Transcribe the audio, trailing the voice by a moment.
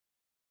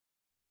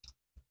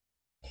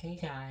Hey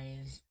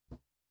guys,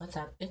 what's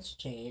up? It's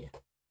Jade.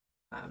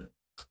 Um,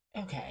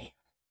 okay.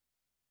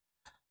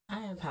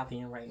 I am popping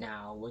in right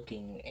now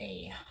looking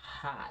a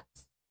hot,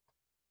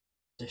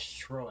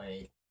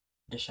 destroyed,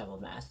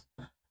 disheveled mess.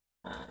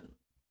 Um,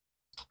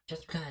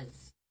 just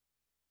because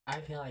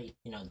I feel like,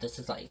 this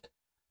is like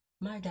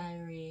my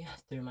diary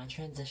through my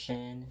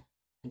transition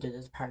into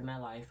this part of my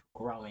life,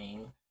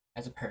 growing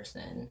as a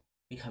person,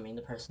 becoming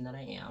the person that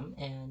I am,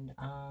 and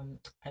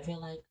I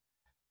feel like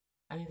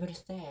I'm able to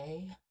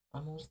say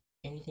almost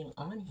anything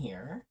on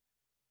here.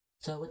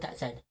 So with that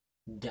said,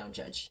 don't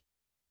judge.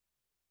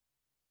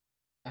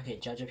 Okay,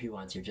 judge if you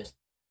want to. Just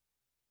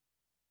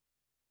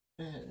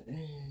do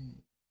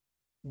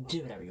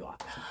whatever you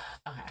want.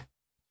 Okay.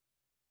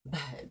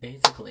 But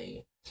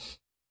basically,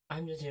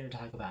 I'm just here to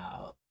talk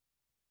about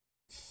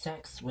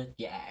sex with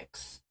your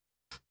ex.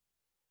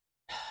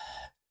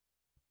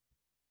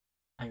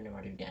 I don't know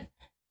where to begin.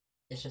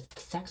 It's just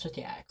sex with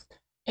your ex.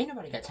 Ain't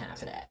nobody got time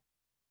for that.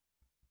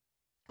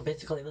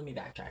 Basically, let me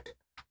backtrack.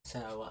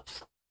 So,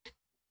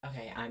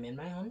 okay, I'm in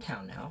my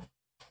hometown now.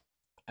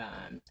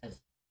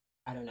 As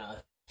I don't know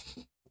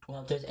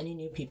if there's any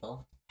new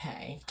people,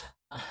 hey.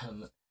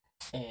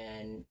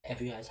 And if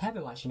you guys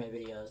haven't watched my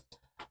videos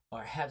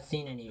or have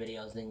seen any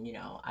videos, then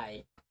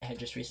I had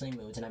just recently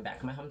moved and I'm back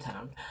in my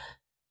hometown.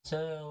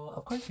 So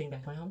of course, being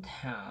back in my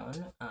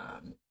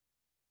hometown,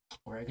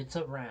 word gets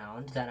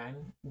around that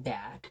I'm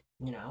back,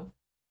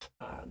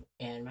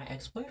 and my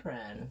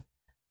ex-boyfriend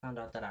found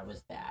out that I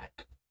was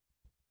back,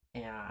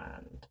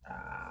 and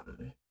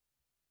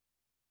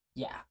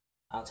yeah,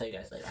 I'll tell you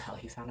guys later how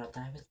he found out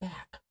that I was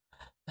back,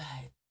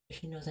 but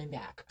he knows I'm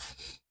back.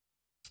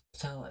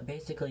 So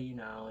basically, he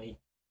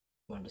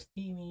wanted to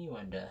see me,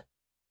 wanted to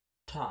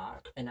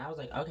talk, and I was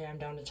like, okay, I'm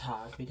down to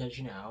talk because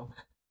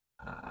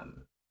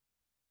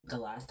the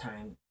last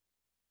time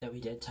that we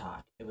did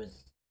talk, it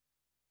was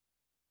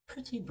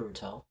pretty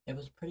brutal. It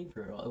was pretty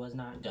brutal. It was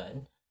not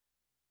good.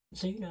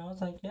 So I was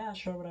like, yeah,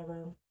 sure,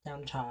 whatever, down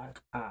to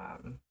talk.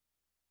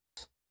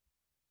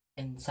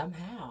 And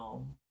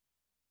somehow,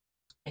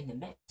 in the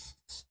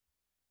midst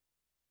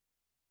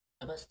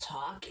of us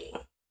talking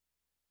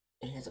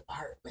in his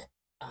apartment,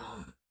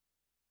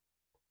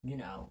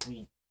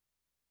 we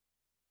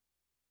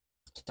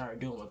started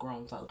doing what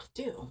grown folks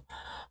do.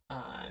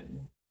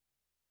 In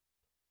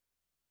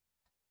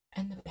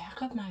the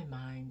back of my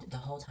mind, the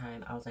whole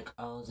time, I was like,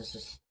 oh, this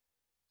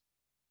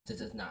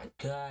is not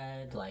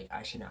good. Like,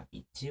 I should not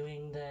be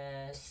doing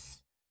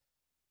this.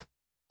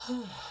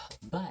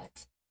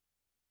 But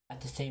at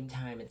the same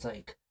time, it's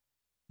like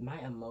my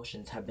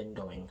emotions have been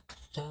going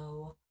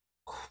so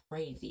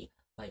crazy.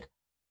 Like,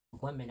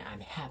 one minute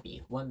I'm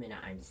happy, one minute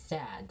I'm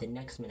sad, the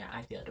next minute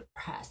I feel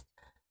depressed.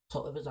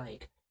 So it was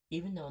like,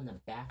 even though in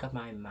the back of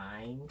my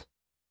mind,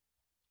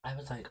 I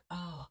was like,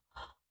 oh,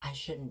 I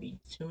shouldn't be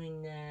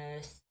doing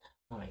this.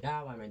 Oh my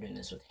god, why am I doing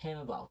this with him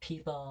about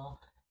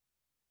people?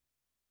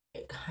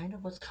 It kind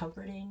of was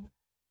comforting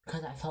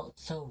because I felt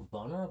so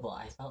vulnerable.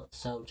 I felt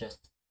so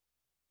just,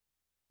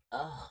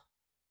 ugh,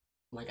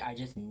 like I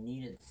just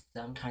needed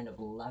some kind of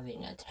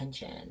loving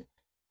attention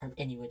from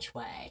any which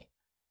way.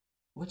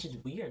 Which is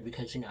weird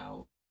because,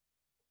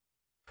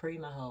 pre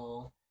my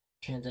whole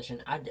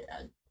transition, I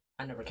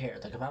never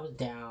cared. Like, if I was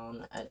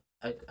down,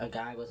 a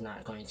guy was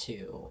not going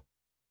to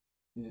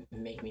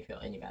make me feel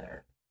any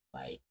better.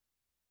 Like,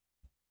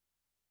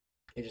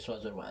 it just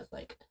was what it was.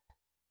 Like,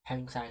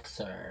 having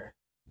sex or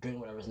doing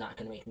whatever is not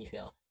going to make me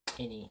feel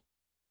any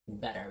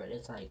better. But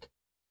it's like,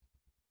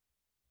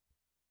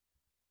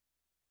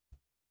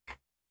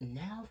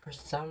 now for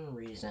some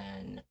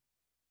reason,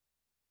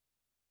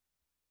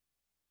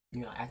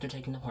 after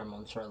taking the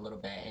hormones for a little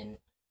bit and,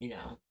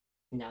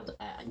 now that,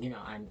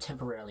 I'm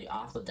temporarily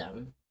off of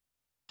them,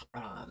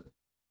 um,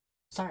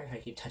 sorry if I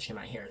keep touching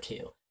my hair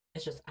too.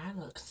 It's just, I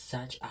look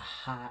such a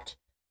hot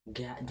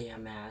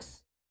goddamn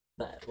mess,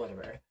 but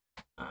whatever.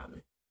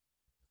 Um,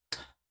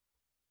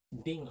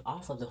 Being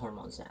off of the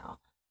hormones now,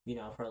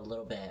 for a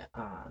little bit,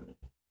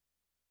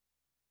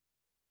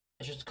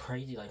 it's just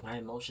crazy. Like, my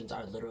emotions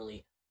are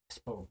literally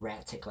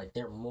sporadic. Like,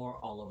 they're more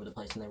all over the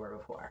place than they were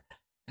before.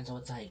 And so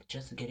it's like,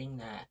 just getting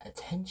that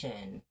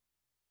attention,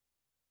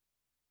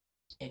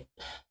 it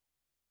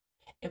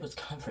it was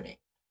comforting.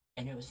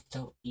 And it was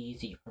so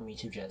easy for me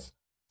to just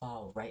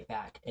fall right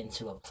back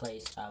into a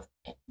place of,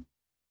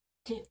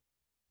 did,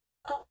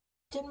 oh,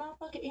 did my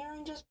fucking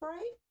earring just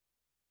break?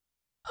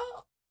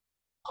 Oh,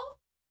 oh,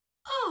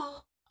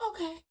 oh,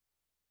 okay.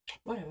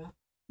 Whatever.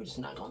 We're just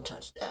not gonna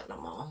touch that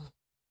no more.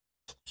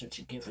 That's what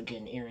you get for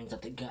getting earrings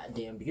at the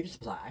goddamn beauty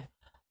supply.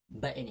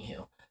 But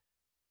anywho,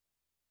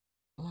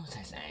 what was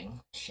I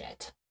saying?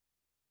 Shit.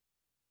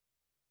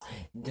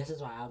 This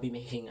is why I'll be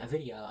making a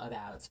video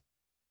about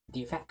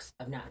the effects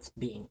of not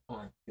being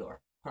on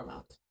your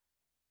hormones.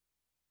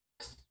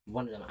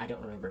 One of them, I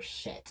don't remember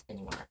shit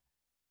anymore.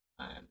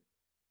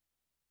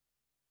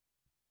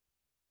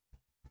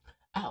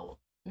 Oh,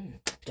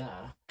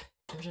 duh.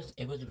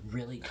 It was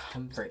really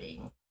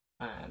comforting.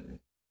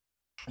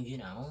 You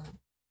know,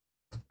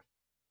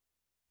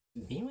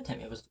 being with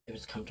him. It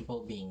was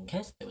comfortable being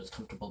kissed. It was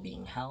comfortable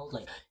being held.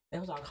 Like it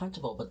was all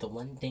comfortable. But the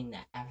one thing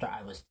that after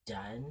I was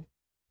done,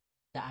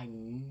 that I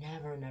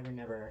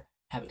never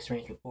have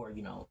experienced before.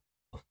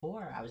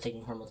 Before I was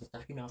taking hormones and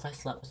stuff. If I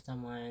slept with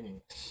someone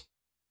and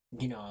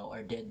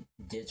or did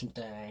some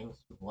things,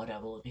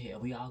 whatever. Look here,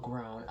 we all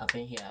grown up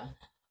in here.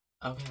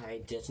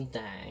 Okay, did some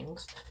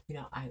things.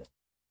 I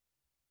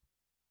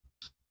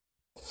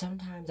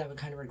sometimes I would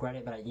kind of regret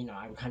it, but I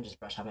would kind of just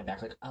brush off my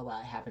back like, oh well,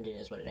 it happened. It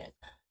is what it is.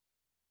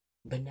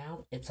 But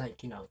now it's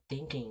like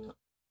thinking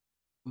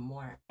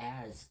more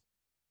as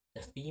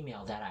the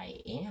female that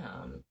I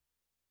am.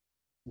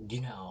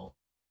 You know,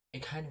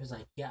 it kind of was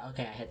like, yeah,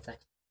 okay, I had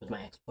sex with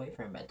my ex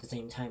boyfriend, but at the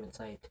same time, it's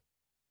like,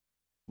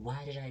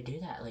 why did I do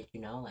that? Like,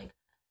 like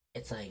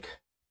it's like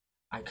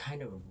I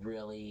kind of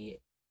really,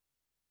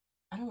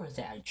 I don't want to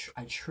say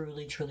I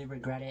truly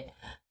regret it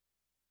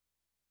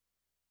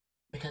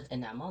because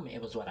in that moment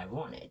it was what I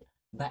wanted,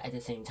 but at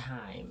the same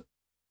time,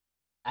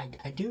 I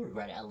do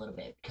regret it a little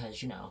bit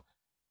because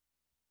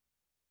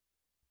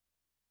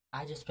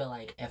I just feel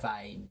like if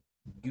I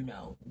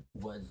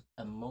was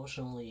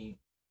emotionally,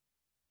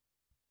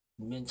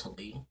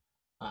 mentally,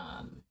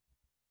 um,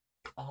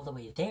 all the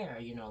way there,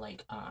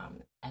 like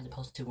as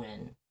opposed to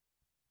when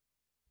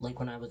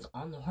I was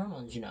on the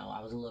hormones,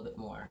 I was a little bit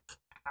more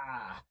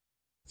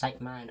psych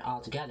mind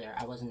altogether.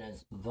 I wasn't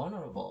as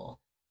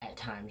vulnerable at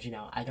times,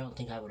 I don't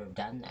think I would have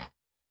done that.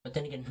 But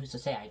then again, who's to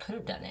say I could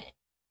have done it?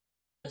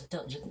 But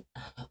still, just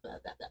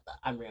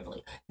I'm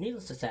rambling.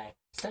 Needless to say,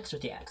 sex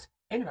with the ex.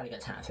 Ain't nobody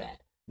got time for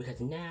that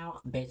because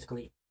now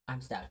basically I'm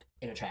stuck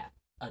in a trap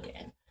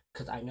again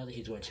because I know that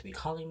he's going to be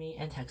calling me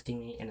and texting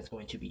me, and it's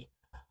going to be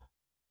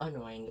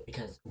annoying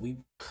because we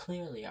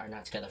clearly are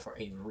not together for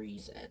a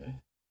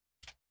reason,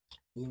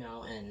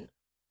 and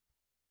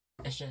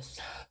it's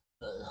just,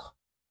 ugh,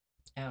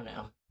 I don't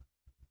know.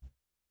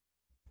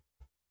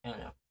 I don't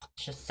know.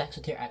 It's just sex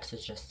with your ex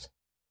is just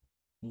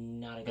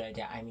not a good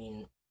idea. I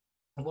mean,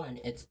 one,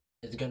 it's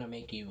gonna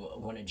make you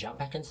want to jump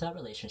back into that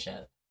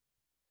relationship.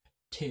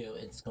 Two,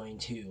 it's going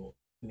to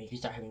make you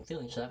start having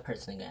feelings for that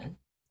person again.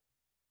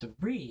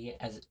 Three,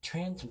 as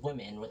trans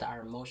women with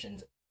our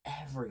emotions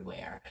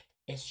everywhere,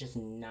 it's just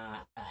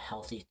not a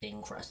healthy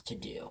thing for us to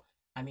do.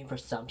 I mean, for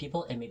some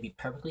people, it may be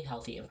perfectly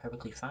healthy and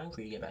perfectly fine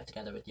for you to get back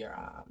together with your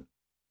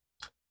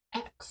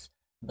ex,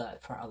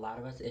 but for a lot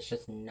of us, it's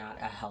just not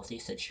a healthy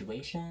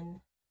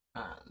situation.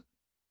 Um,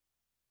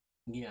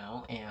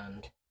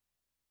 and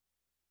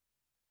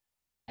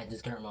at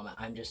this current moment,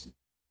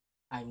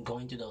 I'm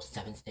going through those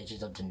 7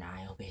 stages of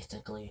denial,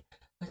 basically.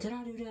 Like, did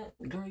I do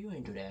that? Girl, you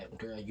ain't do that.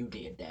 Girl, you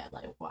did that.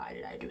 Like, why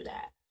did I do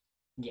that?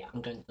 Yeah,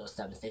 I'm going through those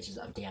 7 stages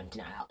of damn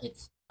denial.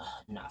 It's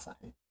not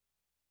fun.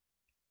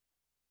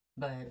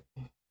 But,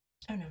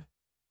 I don't know.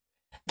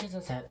 I guess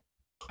that's it.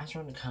 I just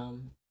wanted to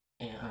come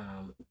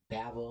and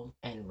babble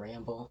and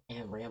ramble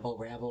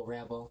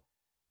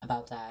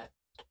about that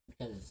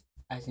because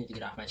I just need to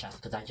get off my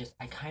chest because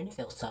I kind of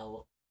feel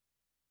so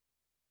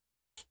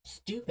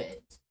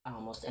stupid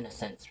almost in a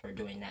sense for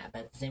doing that,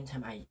 but at the same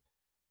time I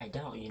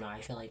don't.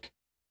 I feel like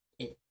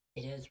it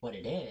is what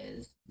it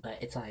is,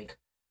 but it's like,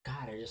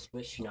 God, I just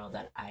wish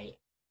that I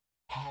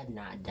had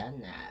not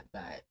done that.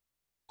 But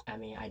I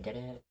mean, I did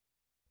it.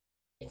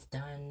 It's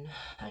done.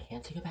 I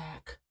can't take it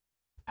back.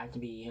 I have to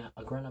be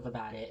a grown up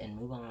about it and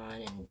move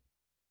on and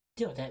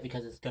deal with it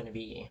because it's going to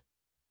be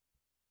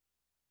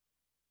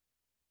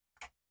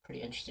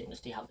pretty interesting to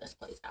see how this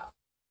plays out.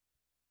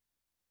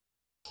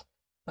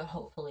 But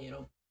hopefully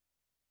it'll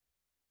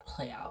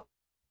play out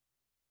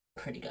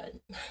pretty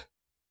good.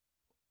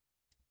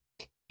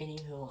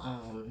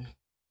 Anywho,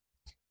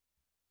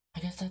 I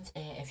guess that's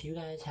it. If you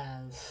guys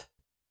have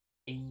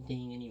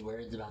any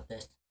words about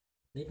this,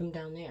 leave them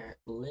down there.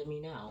 Let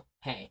me know.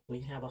 Hey, we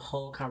can have a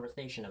whole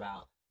conversation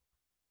about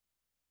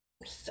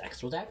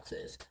sex with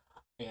exes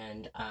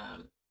and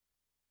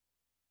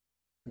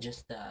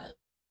just the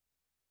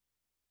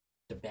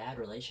bad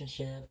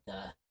relationship,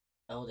 the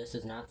oh this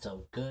is not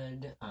so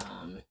good.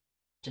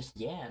 Just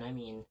yeah, and I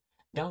mean,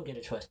 don't get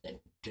it twisted.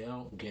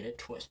 Don't get it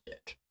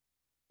twisted.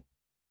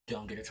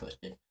 Don't get it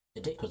twisted.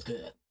 The dick was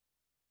good.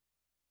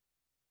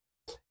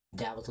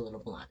 That was a little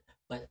blunt,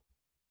 but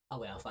oh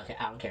well, fuck it.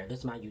 I don't care. This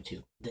is my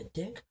YouTube. The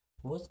dick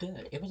was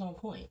good. It was on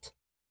point.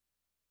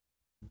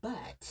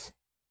 But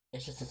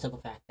it's just a simple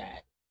fact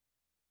that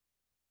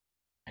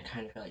I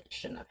kind of feel like it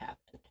shouldn't have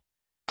happened.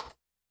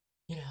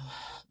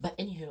 But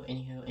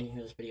anywho,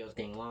 this video is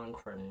getting long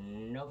for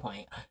no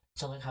point.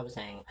 So like I was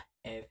saying,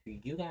 if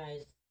you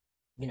guys,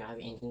 have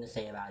anything to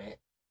say about it,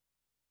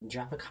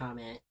 drop a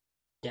comment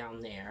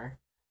down there.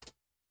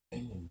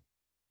 And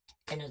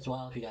as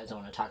well, if you guys don't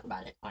want to talk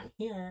about it on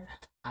here,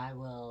 I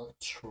will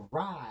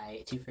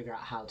try to figure out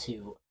how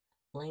to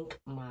link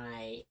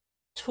my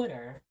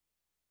Twitter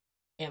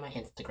and my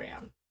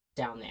Instagram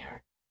down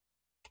there.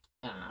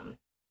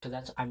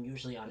 Because I'm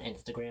usually on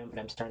Instagram, but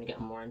I'm starting to get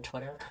more on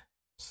Twitter.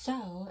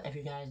 So if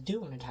you guys do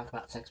want to talk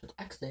about sex with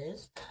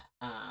exes,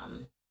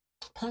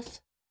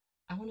 plus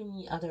I want to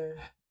meet other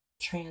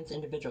trans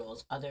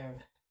individuals,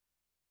 other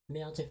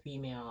male to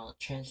female,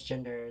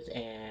 transgenders,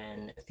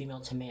 and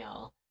female to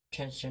male,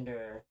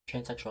 transgender,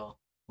 transsexual,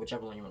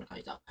 whichever one you want to call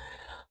yourself,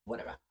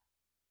 whatever.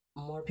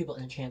 More people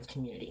in the trans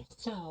community.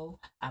 So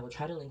I will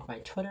try to link my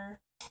Twitter,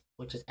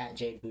 which is at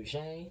Jade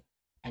Bouget,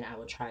 and I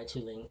will try to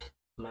link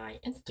my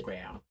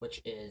Instagram,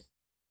 which is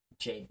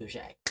Jade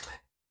Bouget,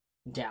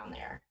 down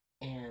there.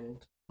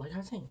 And like I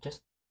was saying,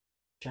 just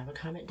drop a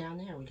comment down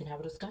there. We can have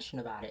a discussion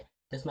about it.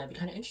 This might be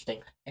kind of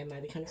interesting. It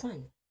might be kind of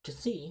fun to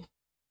see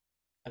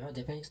about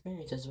different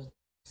experiences with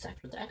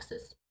sex with the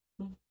exes.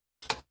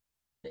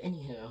 But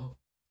anywho,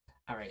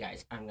 alright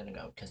guys, I'm gonna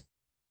go because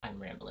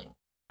I'm rambling.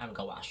 I'm gonna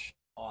go wash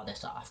all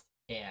this off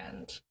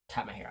and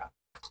tie my hair up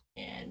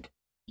and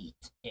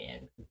eat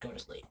and go to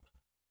sleep.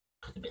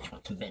 Because the bitch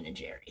wants some Ben and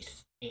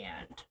Jerry's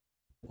and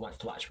wants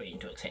to watch Waiting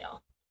to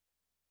Exhale.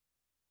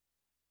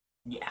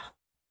 Yeah.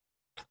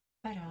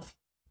 Bye, dolls.